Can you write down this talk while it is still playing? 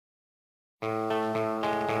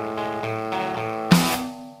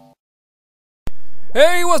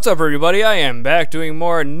Hey, what's up everybody? I am back doing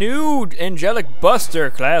more new Angelic Buster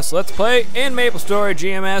class Let's Play in Maplestory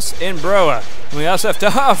GMS in Broa. When we last left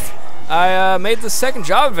off, I made the second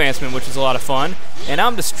job advancement, which is a lot of fun, and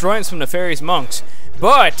I'm destroying some nefarious monks.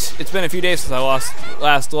 But it's been a few days since I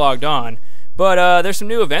last logged on. But there's some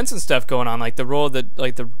new events and stuff going on, like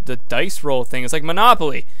the dice roll thing. It's like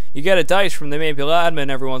Monopoly. You get a dice from the Maple admin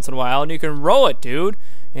every once in a while, and you can roll it, dude.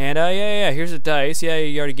 And yeah, here's a dice. Yeah,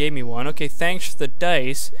 you already gave me one. Okay, thanks for the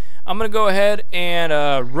dice. I'm gonna go ahead and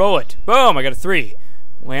roll it. Boom! I got a 3.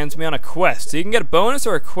 Lands me on a quest. So you can get a bonus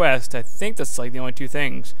or a quest. I think that's like the only two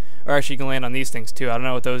things. Or actually, you can land on these things too. I don't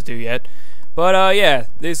know what those do yet. But yeah,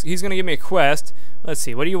 he's gonna give me a quest. Let's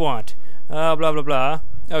see. What do you want? Blah blah blah.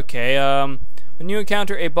 Okay. When you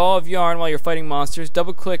encounter a ball of yarn while you're fighting monsters,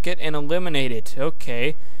 double-click it and eliminate it.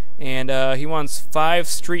 Okay. And he wants 5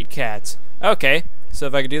 street cats. Okay. So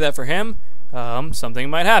if I could do that for him, something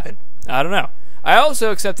might happen. I don't know. I also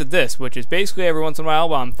accepted this, which is basically every once in a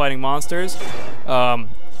while I'm fighting monsters,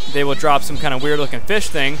 they will drop some kind of weird-looking fish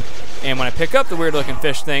thing, and when I pick up the weird-looking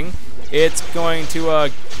fish thing, it's going to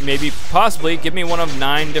possibly give me one of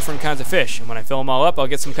 9 different kinds of fish, and when I fill them all up, I'll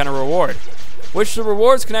get some kind of reward, which the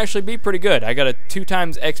rewards can actually be pretty good. I got a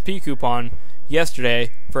 2x XP coupon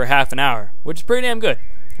yesterday for half an hour, which is pretty damn good.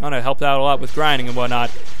 I don't know, it helped out a lot with grinding and whatnot.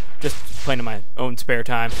 Just playing in my own spare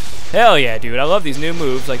time. Hell yeah, dude. I love these new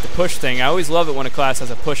moves, like the push thing. I always love it when a class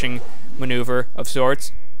has a pushing maneuver of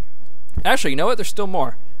sorts. Actually, you know what? There's still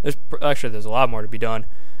more. There's a lot more to be done.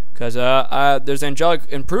 Because there's angelic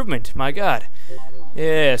improvement. My god.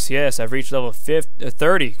 Yes, I've reached level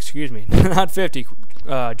 30, excuse me. Not 50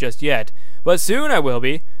 just yet. But soon I will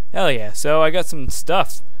be. Hell yeah. So I got some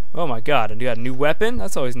stuff. Oh my god. And you got a new weapon.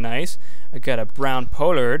 That's always nice. I got a brown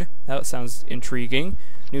pollard. That sounds intriguing.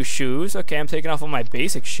 New shoes. Okay, I'm taking off all my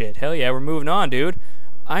basic shit. Hell yeah, we're moving on, dude.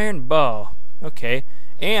 Iron bow. Okay.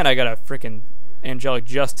 And I got a freaking angelic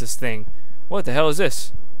justice thing. What the hell is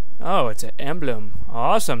this? Oh, it's an emblem.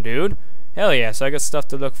 Awesome, dude. Hell yeah, so I got stuff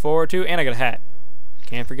to look forward to, and I got a hat.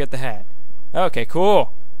 Can't forget the hat. Okay,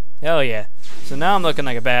 cool. Hell yeah. So now I'm looking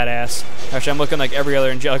like a badass. Actually, I'm looking like every other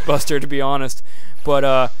angelic buster, to be honest.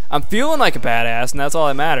 But I'm feeling like a badass, and that's all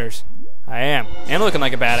that matters. I am. And looking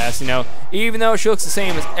like a badass, you know. Even though she looks the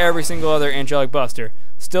same as every single other angelic buster.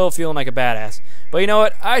 Still feeling like a badass. But you know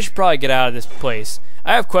what? I should probably get out of this place.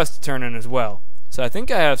 I have quests to turn in as well. So I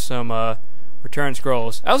think I have some return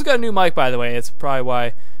scrolls. I also got a new mic, by the way. It's probably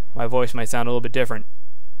why my voice might sound a little bit different.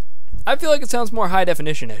 I feel like it sounds more high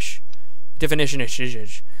definition-ish.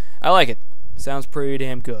 Definition-ish. I like it. Sounds pretty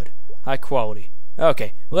damn good. High quality.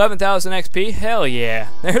 Okay. 11,000 XP? Hell yeah.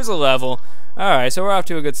 There's a level. Alright, so we're off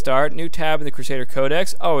to a good start. New tab in the Crusader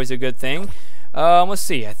Codex, always a good thing. Let's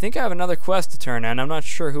see, I think I have another quest to turn in. I'm not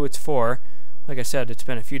sure who it's for. Like I said, it's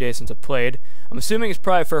been a few days since I've played. I'm assuming it's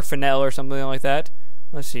probably for Fennel or something like that.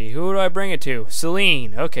 Let's see, who do I bring it to?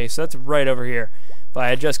 Celine. Okay, so that's right over here. If I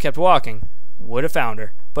had just kept walking, would have found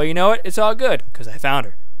her. But you know what? It's all good, because I found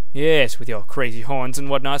her. Yes, with your crazy horns and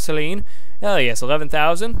whatnot, Celine. Hell yes,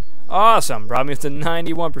 11,000. Awesome, brought me up to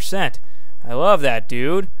 91%. I love that,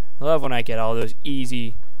 dude. I love when I get all those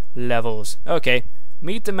easy levels. Okay,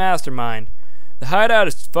 meet the mastermind. The hideout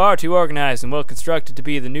is far too organized and well constructed to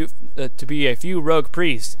be a few rogue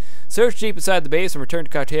priests. Search deep inside the base and return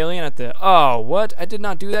to Cartalion at the... Oh, what? I did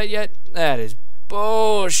not do that yet? That is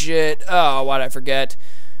bullshit. Oh, why'd I forget?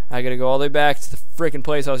 I gotta go all the way back to the freaking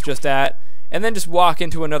place I was just at, and then just walk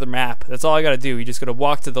into another map. That's all I gotta do. You just gotta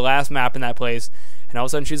walk to the last map in that place. And all of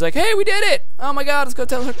a sudden she's like, hey, we did it! Oh my god, let's go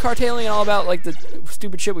tell Cartalion all about, like, the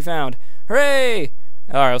stupid shit we found. Hooray!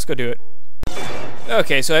 Alright, let's go do it.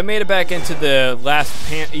 Okay, so I made it back into the last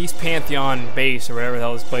East Pantheon base, or whatever the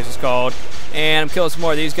hell this place is called. And I'm killing some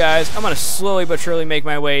more of these guys. I'm gonna slowly but surely make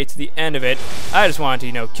my way to the end of it. I just wanted to,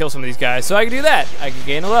 you know, kill some of these guys so I can do that. I can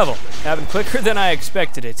gain a level. Happened quicker than I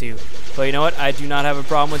expected it to. But you know what? I do not have a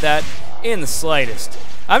problem with that in the slightest.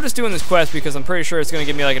 I'm just doing this quest because I'm pretty sure it's going to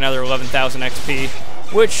give me like another 11,000 XP,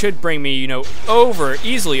 which should bring me, you know,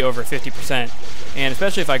 easily over 50%. And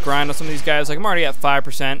especially if I grind on some of these guys, like I'm already at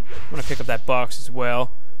 5%. I'm going to pick up that box as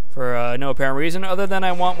well for no apparent reason other than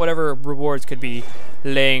I want whatever rewards could be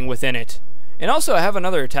laying within it. And also I have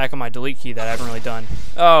another attack on my delete key that I haven't really done.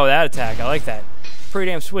 Oh, that attack. I like that. Pretty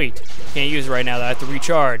damn sweet. Can't use it right now though. I have to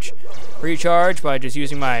recharge. Recharge by just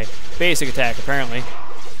using my basic attack apparently.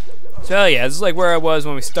 So hell yeah, this is like where I was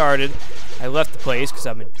when we started. I left the place because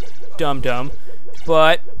I'm a dum-dum.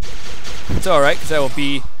 But it's alright because I will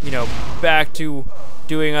be, you know, back to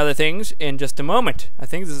doing other things in just a moment. I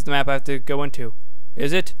think this is the map I have to go into.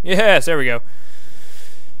 Is it? Yes, there we go.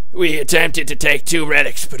 We attempted to take 2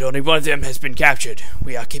 relics, but only one of them has been captured.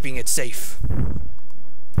 We are keeping it safe.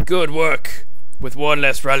 Good work. With one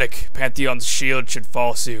less relic, Pantheon's shield should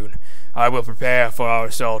fall soon. I will prepare for our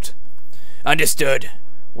assault. Understood.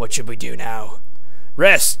 What should we do now?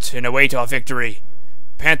 Rest and await our victory.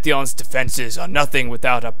 Pantheon's defenses are nothing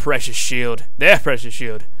without a precious shield. Their precious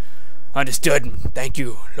shield. Understood. Thank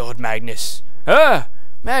you, Lord Magnus. Ah!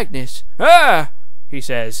 Magnus! Ah! He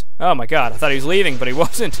says. Oh my god, I thought he was leaving, but he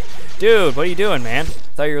wasn't. Dude, what are you doing, man? I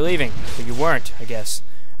thought you were leaving, but you weren't, I guess.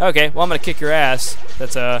 Okay, well, I'm gonna kick your ass.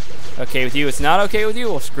 That's, okay with you. It's not okay with you?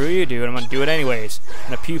 Well, screw you, dude. I'm gonna do it anyways.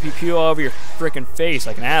 I'm gonna pew all over your frickin' face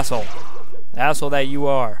like an asshole. The asshole that you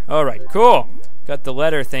are. Alright, cool. Got the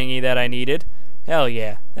letter thingy that I needed. Hell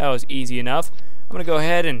yeah. That was easy enough. I'm gonna go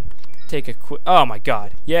ahead and take a quick... Oh my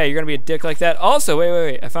god. Yeah, you're gonna be a dick like that? Also,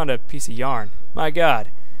 wait. I found a piece of yarn. My god.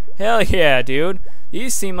 Hell yeah, dude.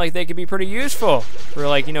 These seem like they could be pretty useful for,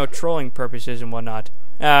 like, you know, trolling purposes and whatnot.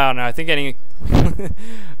 I don't know. I think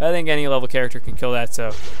any level character can kill that,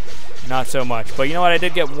 so not so much. But you know what? I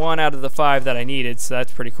did get 1 out of the 5 that I needed, so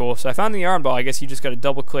that's pretty cool. So I found the yarn ball. I guess you just got to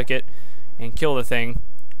double click it and kill the thing.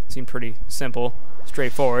 Seemed pretty simple,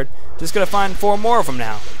 straightforward. Just gotta find 4 more of them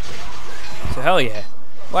now. So hell yeah.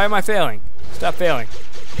 Why am I failing? Stop failing.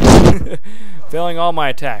 Failing all my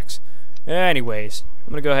attacks. Anyways,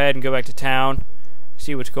 I'm gonna go ahead and go back to town.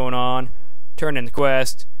 See what's going on, turn in the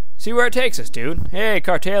quest, see where it takes us, dude. Hey,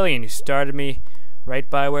 Cartalion, you started me right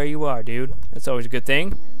by where you are, dude. That's always a good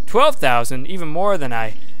thing. 12,000, even more than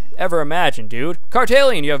I ever imagined, dude.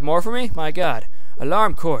 Cartalion, you have more for me? My god.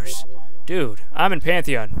 Alarm course. Dude, I'm in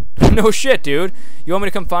Pantheon. No shit, dude. You want me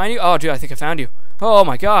to come find you? Oh, dude, I think I found you. Oh,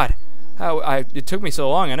 my god. It took me so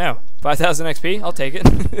long, I know. 5,000 XP, I'll take it.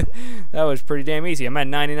 That was pretty damn easy. I'm at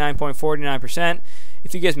 99.49%.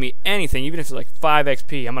 If he gives me anything, even if it's like 5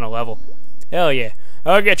 XP, I'm gonna level. Hell yeah.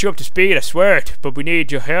 I'll get you up to speed, I swear it, but we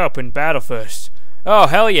need your help in battle first. Oh,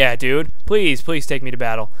 hell yeah, dude. Please take me to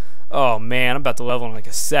battle. Oh, man, I'm about to level in like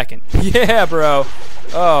a second. Yeah, bro.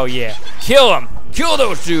 Oh, yeah. Kill him. Kill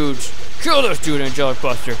those dudes. Kill those dudes, Angelic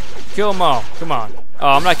Buster. Kill them all. Come on. Oh,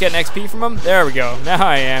 I'm not getting XP from them? There we go. Now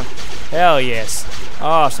I am. Hell yes.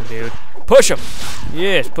 Awesome, dude. Push them.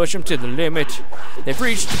 Yes, push them to the limit. They've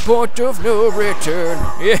reached the point of no return.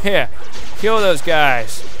 Yeah. Kill those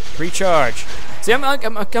guys. Recharge. See, I'm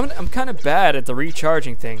kind of bad at the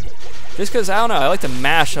recharging thing. Just because, I don't know, I like to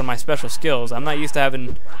mash on my special skills. I'm not used to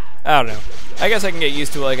having... I don't know. I guess I can get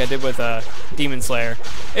used to it like I did with Demon Slayer.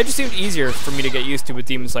 It just seemed easier for me to get used to with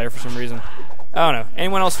Demon Slayer for some reason. I don't know.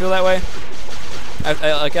 Anyone else feel that way?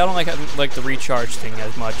 I don't like the recharge thing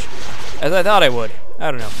as much as I thought I would.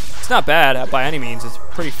 I don't know. It's not bad by any means. It's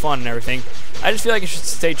pretty fun and everything. I just feel like it should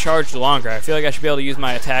stay charged longer. I feel like I should be able to use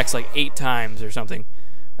my attacks like 8 times or something.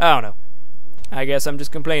 I don't know. I guess I'm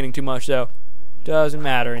just complaining too much though. Doesn't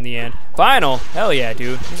matter in the end. Final? Hell yeah,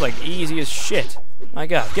 dude. This is like easy as shit. My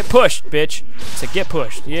god. Get pushed, bitch. It's like, get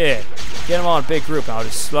pushed. Yeah. Get them all in a big group and I'll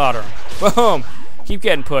just slaughter them. Boom. Keep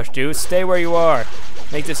getting pushed, dude. Stay where you are.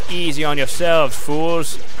 Make this easy on yourselves,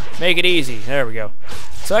 fools. Make it easy. There we go.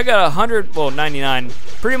 So I got 100, well, 99,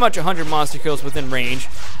 pretty much 100 monster kills within range.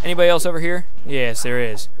 Anybody else over here? Yes, there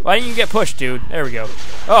is. Why didn't you get pushed, dude? There we go.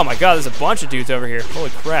 Oh my god, there's a bunch of dudes over here.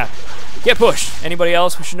 Holy crap. Get pushed. Anybody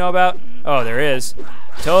else we should know about? Oh, there is.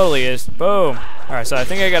 Totally is. Boom. Alright, so I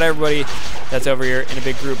think I got everybody that's over here in a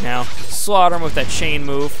big group now. Slaughter them with that chain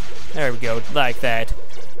move. There we go. Like that.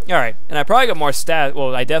 Alright, and I probably got more stats.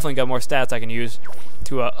 Well, I definitely got more stats I can use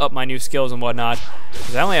to up my new skills and whatnot.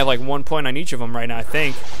 Because I only have like 1 point on each of them right now, I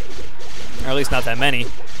think. Or at least not that many.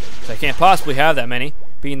 So I can't possibly have that many,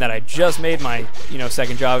 being that I just made my,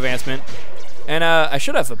 second job advancement. And I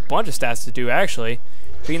should have a bunch of stats to do, actually.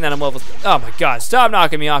 Being that I'm level... Oh my god, stop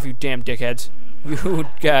knocking me off, you damn dickheads. You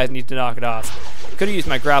guys need to knock it off. Could have used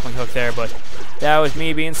my grappling hook there, but that was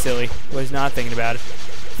me being silly. Was not thinking about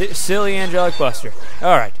it. Silly Angelic Buster.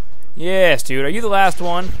 Alright. Yes, dude. Are you the last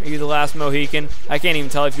one? Are you the last Mohican? I can't even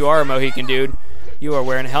tell if you are a Mohican, dude. You are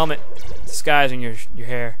wearing a helmet, disguising your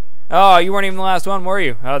hair. Oh, you weren't even the last one, were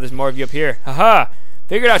you? Oh, there's more of you up here. Haha!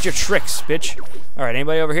 Figured out your tricks, bitch. Alright,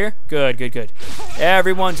 anybody over here? Good, good, good.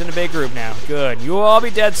 Everyone's in a big group now. Good. You will all be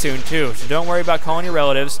dead soon, too, so don't worry about calling your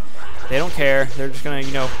relatives. They don't care. They're just gonna,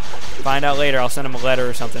 find out later. I'll send them a letter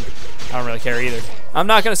or something. I don't really care either. I'm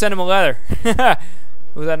not gonna send them a letter.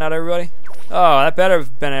 Was that not everybody? Oh, that better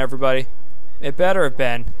have been everybody. It better have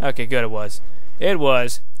been. Okay, good, it was. It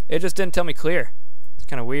was. It just didn't tell me clear. It's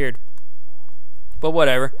kind of weird. But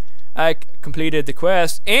whatever. I completed the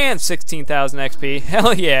quest and 16,000 XP.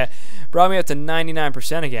 Hell yeah. Brought me up to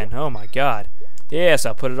 99% again. Oh my god. Yes,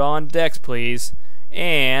 I'll put it all on Dex, please.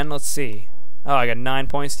 And let's see. Oh, I got 9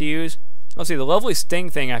 points to use. Let's see, the lovely sting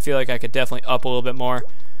thing I feel like I could definitely up a little bit more.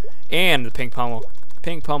 And the pink pommel.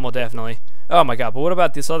 Pink pummel, definitely. Oh my god, but what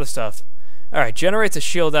about this other stuff? Alright, generates a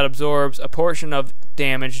shield that absorbs a portion of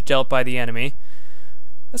damage dealt by the enemy.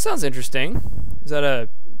 That sounds interesting. Is that a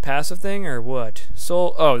passive thing or what?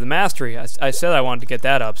 Soul. Oh, the mastery. I said I wanted to get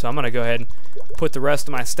that up, so I'm going to go ahead and put the rest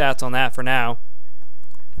of my stats on that for now.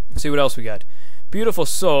 See what else we got. Beautiful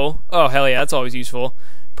soul. Oh, hell yeah, that's always useful.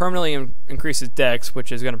 Permanently increases dex,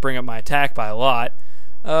 which is going to bring up my attack by a lot.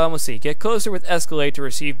 Let's see. Get closer with escalate to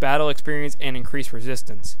receive battle experience and increase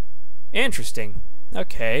resistance. Interesting.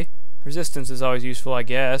 Okay. Resistance is always useful, I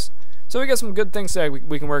guess. So we got some good things that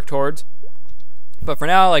we can work towards. But for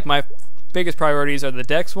now, like, my biggest priorities are the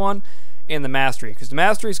dex one and the mastery, because the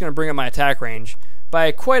mastery is going to bring up my attack range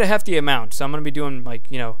by quite a hefty amount. So I'm going to be doing,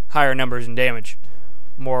 like, you know, higher numbers in damage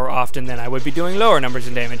more often than I would be doing lower numbers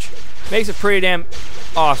in damage. Makes it pretty damn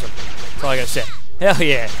awesome. That's all I gotta say. Hell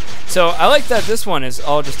yeah. So I like that this one is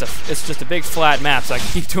all just a big flat map, so I can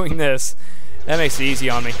keep doing this. That makes it easy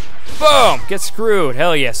on me. Boom! Get screwed.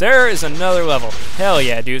 Hell yes. There is another level. Hell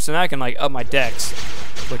yeah, dude. So now I can, like, up my dex,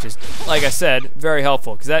 which is, like I said, very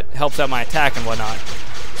helpful, because that helps out my attack and whatnot.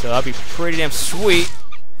 So that'll be pretty damn sweet.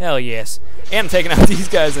 Hell yes. And I'm taking out these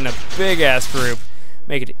guys in a big-ass group.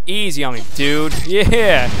 Make it easy on me, dude.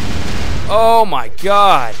 Yeah. Oh my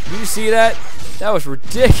god. Did you see that? That was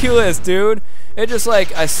ridiculous, dude. It just,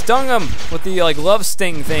 like, I stung him with the, like, love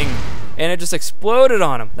sting thing, and it just exploded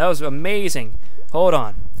on him. That was amazing. Hold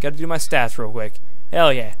on. Gotta do my stats real quick.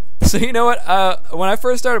 Hell yeah. So you know what? When I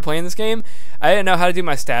first started playing this game, I didn't know how to do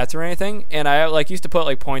my stats or anything, and I, like, used to put,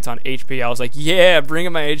 like, points on HP. I was like, yeah, bring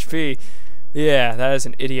in my HP. Yeah, that is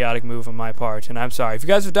an idiotic move on my part, and I'm sorry. If you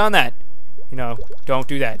guys have done that, you know, don't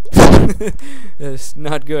do that. It's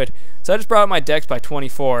not good. So I just brought up my dex by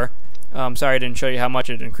 24. Sorry I didn't show you how much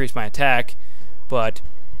it increased my attack. But,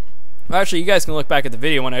 well, actually, you guys can look back at the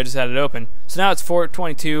video when I just had it open. So now it's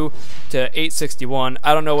 422 to 861.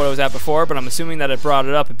 I don't know what it was at before, but I'm assuming that it brought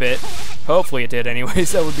it up a bit. Hopefully it did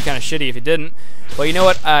anyways. That would be kind of shitty if it didn't. But you know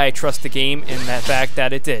what? I trust the game in that fact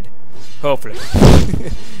that it did. Hopefully.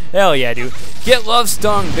 Hell yeah, dude. Get love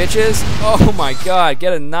stung, bitches. Oh my god.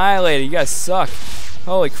 Get annihilated. You guys suck.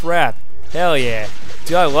 Holy crap. Hell yeah.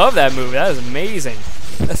 Dude, I love that move. That is amazing.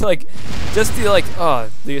 That's like, just the, like,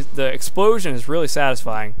 oh, the explosion is really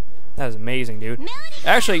satisfying. That is amazing, dude.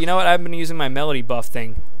 Actually, you know what? I've been using my melody buff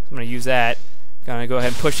thing. I'm going to use that. Gonna go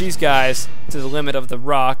ahead and push these guys to the limit of the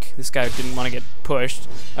rock. This guy didn't want to get pushed.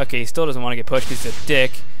 Okay, he still doesn't want to get pushed because he's a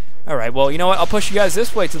dick. Alright, well, you know what? I'll push you guys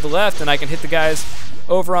this way to the left, and I can hit the guys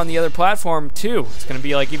over on the other platform, too. It's going to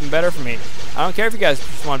be, like, even better for me. I don't care if you guys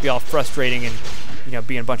just want to be all frustrating and, you know,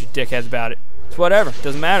 being a bunch of dickheads about it. It's whatever. It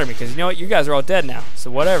doesn't matter to me, because you know what? You guys are all dead now,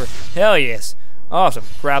 so whatever. Hell yes. Awesome.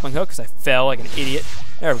 Grappling hook, because I fell like an idiot.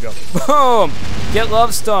 There we go. Boom! Get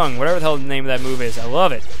love stung. Whatever the hell the name of that move is. I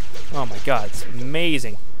love it. Oh, my God. It's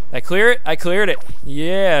amazing. Did I clear it? I cleared it.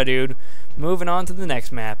 Yeah, dude. Moving on to the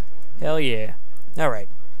next map. Hell yeah. Alright.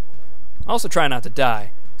 Also try not to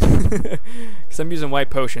die. Because I'm using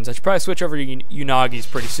white potions. I should probably switch over to Unagis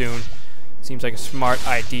pretty soon. Seems like a smart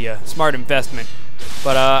idea. Smart investment.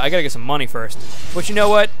 But I gotta get some money first. But you know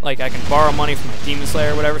what? Like, I can borrow money from my Demon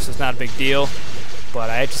Slayer or whatever, so it's not a big deal.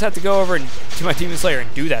 But I just have to go over and to my Demon Slayer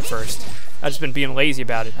and do that first. I've just been being lazy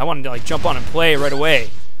about it. I wanted to, like, jump on and play right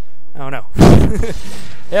away. I don't know.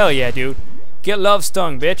 Hell yeah, dude. Get love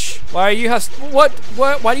stung, bitch. Why are you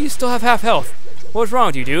why do you still have half health? What's wrong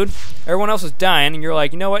with you, dude? Everyone else is dying, and you're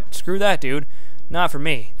like, you know what? Screw that, dude. Not for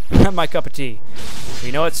me. Not my cup of tea.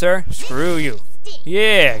 You know what, sir? Screw you.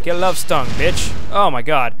 Yeah, get love stung, bitch. Oh my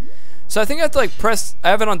god. So I think I have to, like, press. I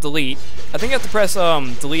have it on delete. I think I have to press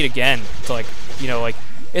delete again to, like, you know, like,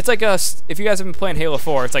 it's like a. If you guys have been playing Halo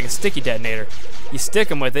 4, it's like a sticky detonator. You stick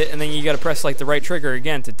them with it, and then you gotta press, like, the right trigger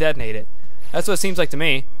again to detonate it. That's what it seems like to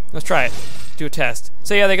me. Let's try it. Do a test.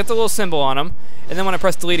 So yeah, they got the little symbol on them, and then when I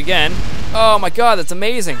press delete again, oh my god, that's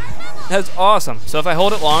amazing. That's awesome. So if I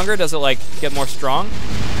hold it longer, does it, like, get more strong?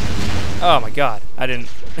 Oh my god, I didn't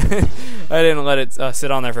I didn't let it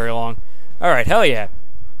sit on there very long. Alright, hell yeah.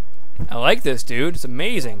 I like this, dude. It's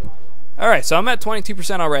amazing. Alright, so I'm at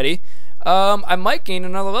 22% already. I might gain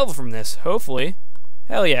another level from this, hopefully.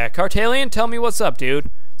 Hell yeah. Cartalion, tell me what's up,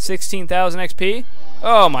 dude. 16,000 XP?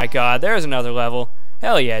 Oh my god, there's another level.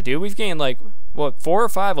 Hell yeah, dude. We've gained, like, what, 4 or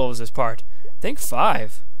 5 levels this part? I think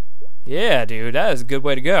 5. Yeah, dude, that is a good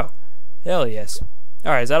way to go. Hell yes.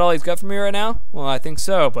 Alright, is that all he's got for me right now? Well, I think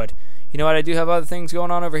so, but you know what? I do have other things going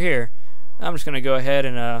on over here. I'm just going to go ahead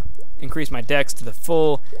and increase my dex to the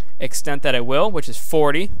full extent that I will, which is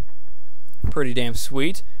 40. Pretty damn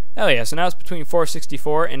sweet. Hell yeah, so now it's between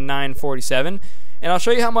 464 and 947. And I'll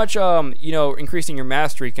show you how much, you know, increasing your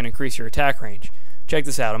mastery can increase your attack range. check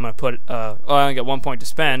this out. I'm going to put, I only got 1 point to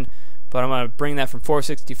spend, but I'm going to bring that from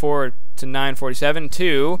 464 to 947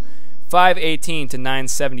 to 518 to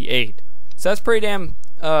 978. So that's pretty damn,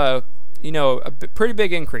 you know, a pretty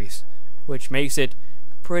big increase, which makes it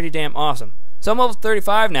pretty damn awesome. So I'm level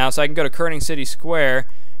 35 now, so I can go to Kerning City Square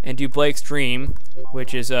and do Blake's Dream,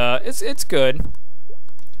 which is, it's good.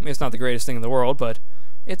 I mean, it's not the greatest thing in the world, but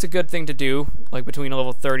it's a good thing to do, like between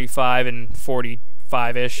level 35 and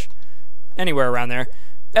 45-ish, anywhere around there.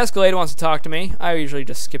 Escalade wants to talk to me. I usually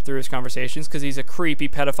just skip through his conversations because he's a creepy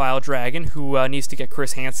pedophile dragon who needs to get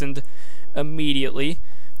Chris Hansen'd immediately.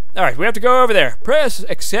 Alright, we have to go over there. Press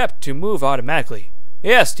accept to move automatically.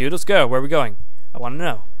 Yes, dude, let's go. Where are we going? I want to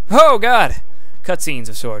know. Oh, God! Cutscenes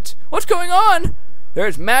of sorts. What's going on?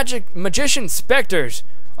 There's magician specters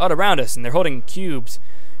all around us, and they're holding cubes.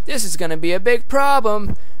 This is gonna be a big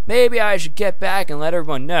problem. Maybe I should get back and let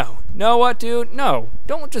everyone know. Know what, dude? No.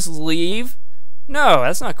 Don't just leave. No,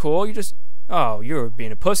 that's not cool. You just... Oh, you're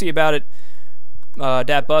being a pussy about it.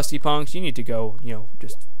 Dat busty punks. You need to go, you know,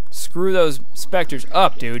 just screw those specters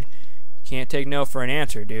up, dude. You can't take no for an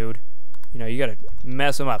answer, dude. You know, you gotta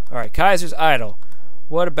mess them up. Alright, Kaiser's Idol.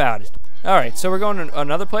 What about it? Alright, so we're going to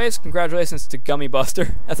another place. Congratulations to Gummy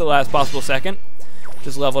Buster at the last possible second.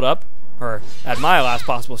 Just leveled up. Or at my last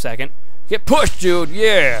possible second. Get pushed, dude!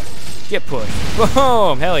 Yeah! Get pushed.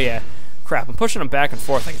 Boom! Hell yeah. Crap, I'm pushing him back and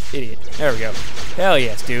forth like an idiot. There we go. Hell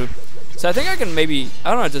yes, dude. So I think I can maybe...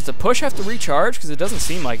 I don't know, does the push have to recharge? Because it doesn't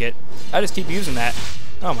seem like it. I just keep using that.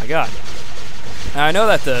 Oh my god. Now I know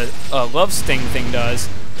that the Love Sting thing does.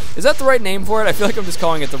 Is that the right name for it? I feel like I'm just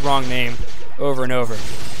calling it the wrong name over and over.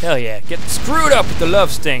 Hell yeah. Get screwed up with the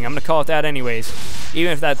Love Sting. I'm going to call it that anyways.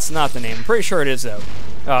 Even if that's not the name. I'm pretty sure it is, though.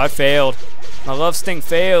 Oh, it failed. My Love Sting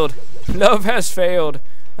failed. Love has failed.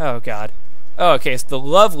 Oh, God. Oh, okay, it's the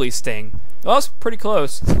Lovely Sting. Well, that's pretty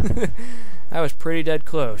close. That was pretty dead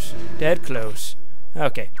close. Dead close.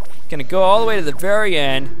 Okay. Gonna go all the way to the very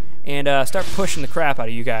end and start pushing the crap out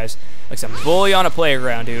of you guys. Like some bully on a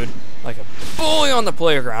playground, dude. Like a bully on the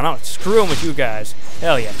playground. I'm screwing with you guys.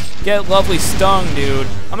 Hell yeah. Get Lovely Stung, dude.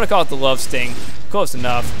 I'm gonna call it the Love Sting. Close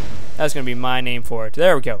enough. That's gonna be my name for it.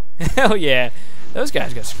 There we go. Hell yeah. Those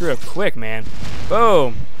guys got screwed up quick, man.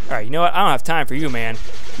 Boom. Alright, you know what? I don't have time for you, man.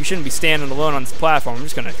 You shouldn't be standing alone on this platform. I'm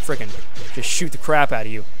just gonna frickin' just shoot the crap out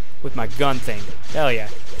of you with my gun thing. Hell yeah.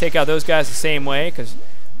 Take out those guys the same way, because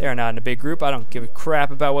they're not in a big group. I don't give a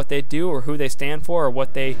crap about what they do or who they stand for or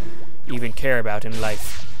what they even care about in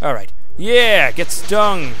life. Alright. Yeah! Get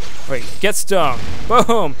stung! Wait, get stung.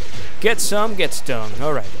 Boom! Get some, get stung.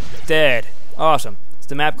 Alright. Dead. Awesome. Is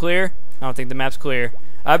the map clear? I don't think the map's clear.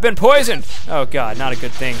 I've been poisoned! Oh god, not a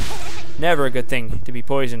good thing. Never a good thing to be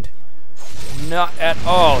poisoned. Not at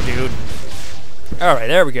all, dude. Alright,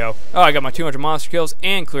 there we go. Oh, I got my 200 monster kills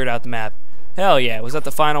and cleared out the map. Hell yeah. Was that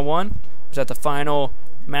the final one? Was that the final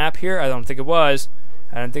map here? I don't think it was.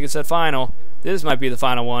 I don't think it said final. This might be the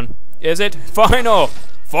final one. Is it? Final!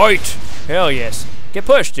 Fight! Hell yes. Get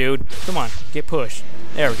pushed, dude. Come on, get pushed.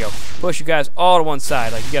 There we go. Push you guys all to one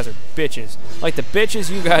side like you guys are bitches. Like the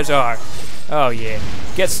bitches you guys are. Oh yeah.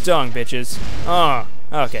 Get stung, bitches.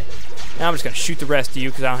 Okay. Now I'm just gonna shoot the rest of you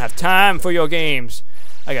because I don't have time for your games.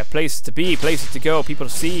 I got places to be, places to go, people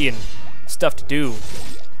to see, and stuff to do.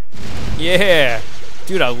 Yeah.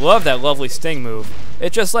 Dude, I love that Lovely Sting move.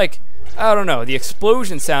 It's just like, I don't know, the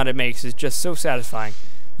explosion sound it makes is just so satisfying.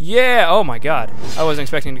 Yeah, oh my god. I wasn't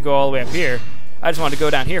expecting to go all the way up here. I just wanted to go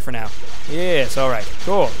down here for now. Yes, alright,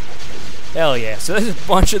 cool. Hell yeah. So there's a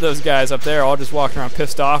bunch of those guys up there all just walking around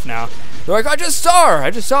pissed off now. They're like, I just saw her!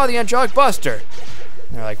 I just saw the Angelic Buster!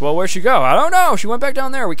 And they're like, well, where'd she go? I don't know! She went back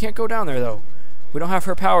down there. We can't go down there, though. We don't have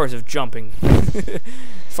her powers of jumping.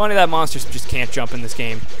 Funny that monsters just can't jump in this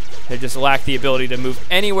game. They just lack the ability to move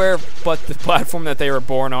anywhere but the platform that they were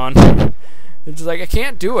born on. They're just like, I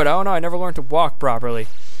can't do it. I don't know. I never learned to walk properly.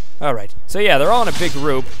 Alright. So yeah, they're all in a big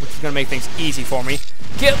group, which is going to make things easy for me.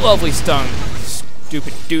 Get Lovely Stung,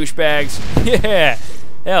 stupid douchebags. Yeah.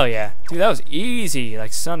 Hell yeah. Dude, that was easy,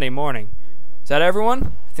 like Sunday morning. Is that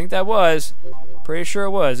everyone? I think that was. Pretty sure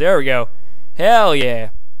it was. There we go. Hell yeah.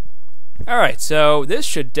 Alright, so this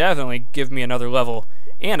should definitely give me another level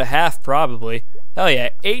and a half, probably. Hell yeah,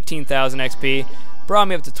 18,000 XP. Brought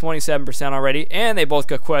me up to 27% already, and they both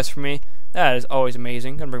got quests for me. That is always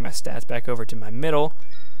amazing. Gonna bring my stats back over to my middle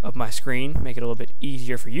of my screen, make it a little bit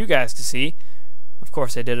easier for you guys to see. Of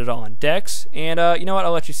course, I did it all on Dex, and you know what?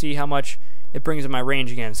 I'll let you see how much it brings in my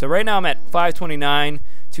range again. So right now I'm at 529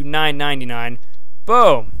 to 999.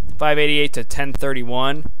 Boom! 588 to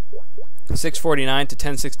 1031. 649 to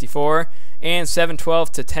 1064, and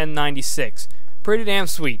 712 to 1096. Pretty damn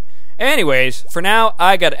sweet. Anyways, for now,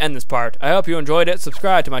 I gotta end this part. I hope you enjoyed it.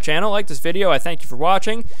 Subscribe to my channel, like this video. I thank you for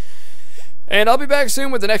watching. And I'll be back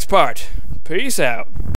soon with the next part. Peace out.